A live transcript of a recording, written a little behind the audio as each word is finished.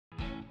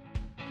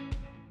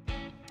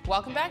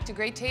Welcome back to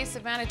Great Tastes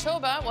of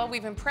Manitoba. Well,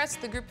 we've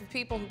impressed the group of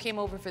people who came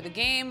over for the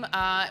game,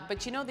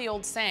 but you know the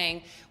old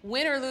saying,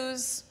 win or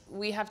lose,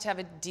 we have to have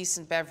a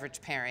decent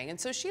beverage pairing. And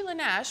so Sheila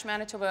Nash,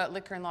 Manitoba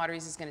Liquor and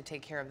Lotteries, is going to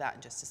take care of that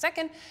in just a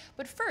second.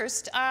 But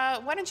first,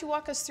 why don't you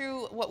walk us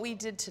through what we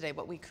did today,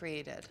 what we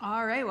created?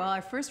 All right, well,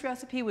 our first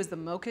recipe was the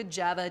Mocha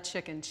Java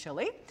Chicken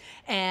Chili,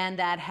 and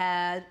that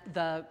had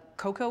the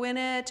cocoa in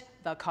it,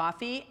 the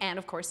coffee, and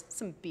of course,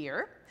 some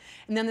beer.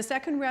 And then the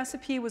second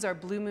recipe was our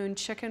Blue Moon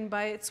Chicken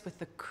Bites with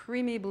the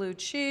creamy blue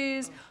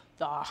cheese,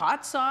 the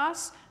hot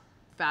sauce.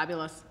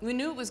 Fabulous. We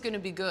knew it was going to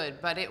be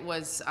good, but it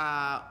was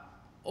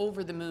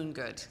over the moon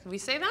good. Can we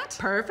say that?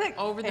 Perfect.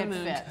 Over the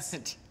moon fits.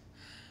 good.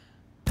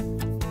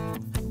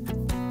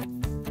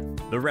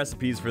 The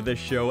recipes for this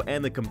show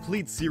and the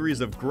complete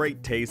series of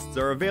Great Tastes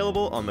are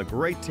available on the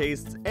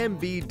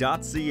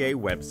GreatTastesMB.ca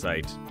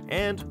website.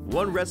 And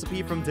one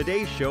recipe from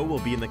today's show will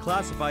be in the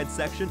classified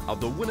section of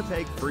the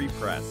Winnipeg Free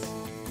Press.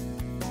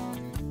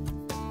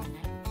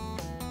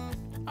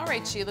 All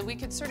right, Sheila, we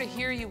could sort of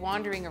hear you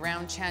wandering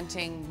around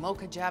chanting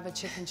Mocha Java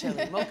Chicken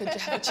Chili, Mocha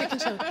Java Chicken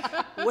Chili.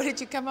 What did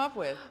you come up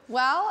with?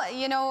 Well,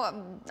 you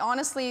know,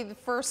 honestly, the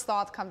first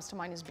thought that comes to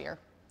mind is beer.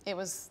 It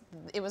was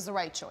the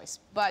right choice,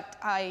 but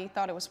I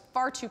thought it was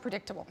far too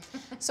predictable.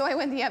 So I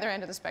went the other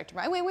end of the spectrum.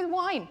 I went with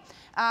wine.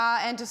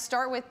 And to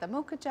start with the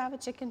Mocha Java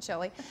Chicken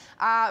Chili,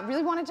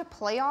 really wanted to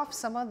play off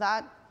some of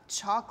that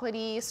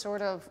chocolatey,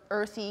 sort of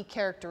earthy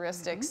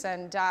characteristics.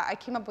 And I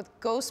came up with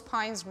Ghost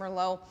Pines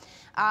Merlot.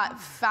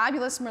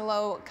 Fabulous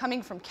Merlot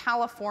coming from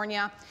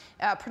California,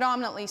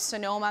 predominantly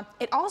Sonoma.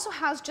 It also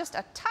has just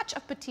a touch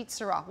of Petite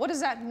Sirah. What does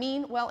that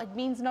mean? Well, it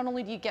means not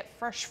only do you get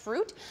fresh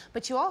fruit,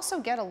 but you also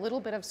get a little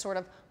bit of sort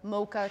of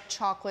mocha,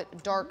 chocolate,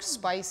 dark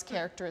spice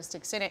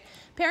characteristics in it.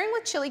 Pairing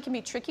with chili can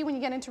be tricky when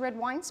you get into red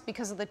wines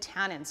because of the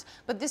tannins,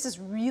 but this is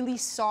really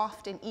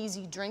soft and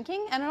easy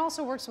drinking, and it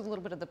also works with a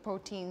little bit of the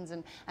proteins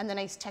and the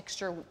nice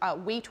texture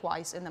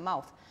weight-wise in the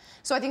mouth.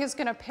 So I think it's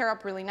going to pair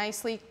up really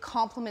nicely,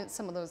 complement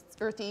some of those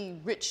earthy,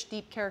 rich,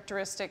 deep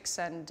characteristics,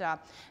 and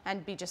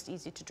be just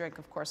easy to drink,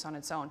 of course, on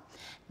its own.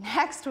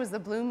 Next was the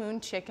Blue Moon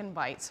Chicken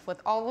Bites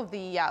with all of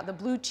the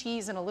blue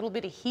cheese and a little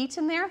bit of heat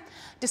in there.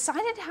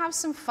 Decided to have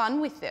some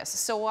fun with this,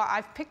 so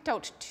I've picked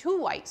out two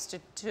whites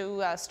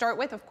to start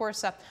with. Of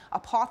course,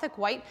 Apothic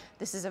White.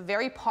 This is a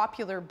very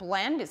popular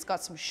blend. It's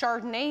got some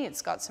Chardonnay,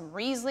 it's got some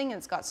Riesling, and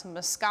it's got some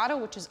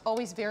Moscato, which is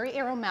always very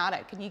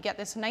aromatic, and you get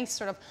this nice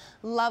sort of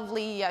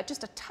lovely,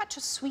 just a touch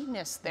of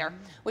sweetness there,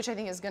 which I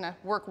think is going to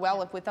work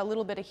well with a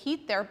little bit of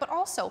heat there, but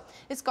also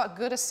it's got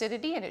good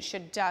acidity and it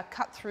should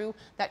cut through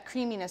that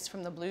creaminess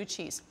from the blue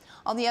cheese.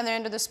 On the other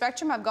end of the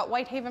spectrum, I've got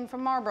Whitehaven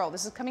from Marlborough.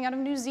 This is coming out of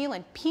New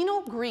Zealand.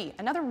 Pinot Gris,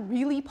 another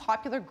really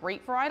popular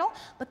grape varietal,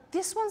 but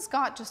this one's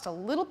got just a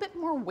little bit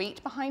more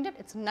weight behind it.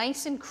 It's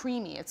nice and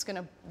creamy. It's going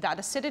to, that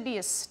acidity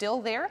is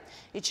still there.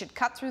 It should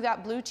cut through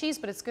that blue cheese,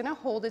 but it's going to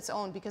hold its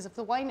own, because if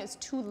the wine is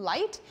too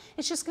light,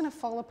 it's just going to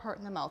fall apart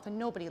in the mouth, and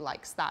nobody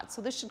likes that.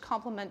 So this should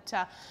complement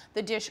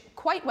the dish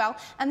quite well.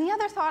 And the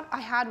other thought I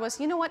had was,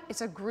 you know what,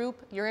 it's a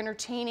group, you're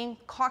entertaining,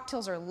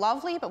 cocktails are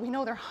lovely, but we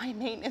know they're high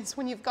maintenance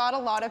when you've got a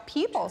lot of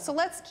people. So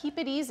let's keep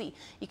it easy.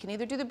 You can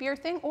either do the beer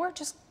thing or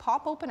just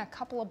pop open a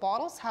couple of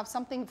bottles, have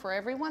something for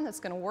everyone that's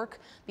going to work,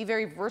 be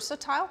very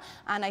versatile.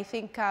 And I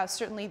think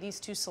certainly these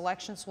two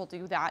selections will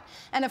do that.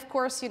 And of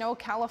course, you know,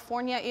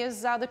 California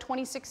is the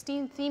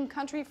 2016 theme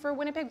country for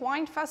Winnipeg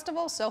Wine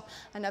Festival. So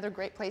another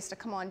great place to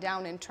come on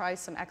down and try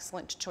some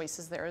excellent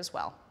choices there as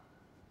well.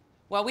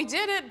 Well, we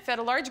did it. Fed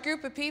a large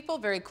group of people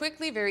very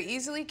quickly, very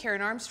easily. Karen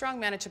Armstrong,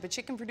 Manitoba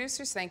Chicken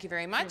Producers, thank you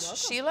very much.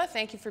 Sheila,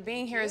 thank you for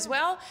being here as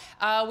well.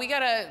 We got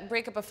to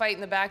break up a fight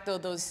in the back, though.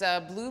 Those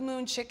Blue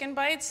Moon Chicken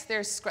Bites,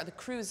 the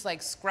crew's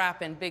like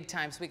scrapping big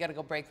time, so we got to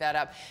go break that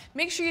up.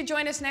 Make sure you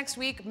join us next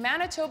week.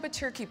 Manitoba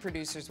Turkey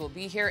Producers will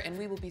be here, and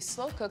we will be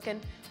slow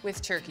cooking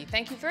with turkey.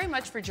 Thank you very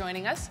much for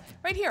joining us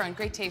right here on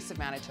Great Tastes of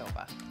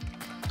Manitoba.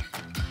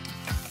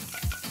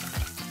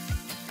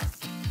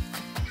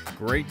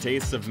 Great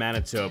Tastes of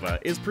Manitoba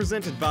is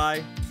presented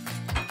by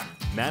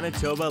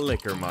Manitoba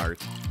Liquor Mart.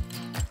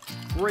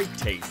 Great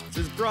Tastes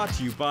is brought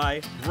to you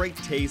by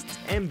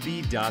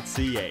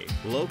GreatTastesMB.ca.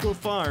 Local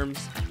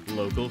farms,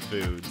 local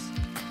foods.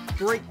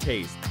 Great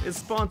Tastes is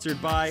sponsored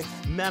by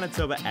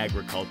Manitoba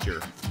Agriculture,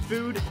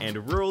 Food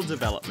and Rural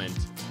Development.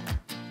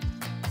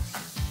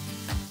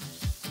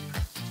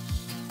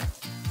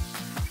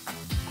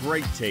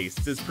 Great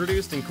Tastes is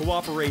produced in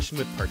cooperation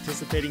with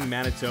participating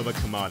Manitoba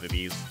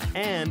Commodities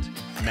and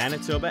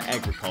Manitoba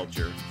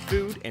Agriculture,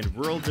 Food and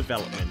Rural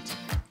Development.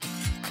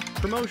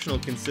 Promotional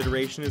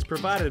consideration is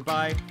provided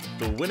by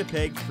the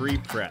Winnipeg Free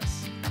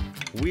Press.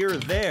 We're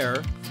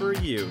there for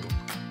you.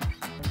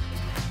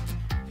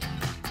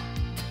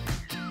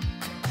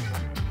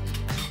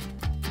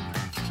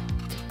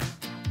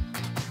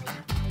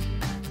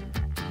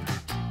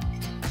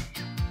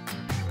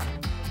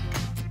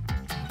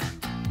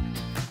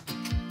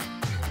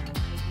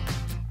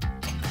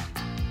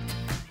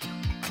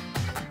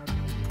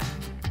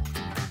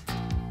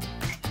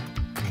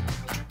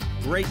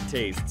 Great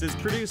Tastes is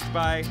produced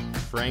by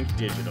Frank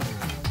Digital.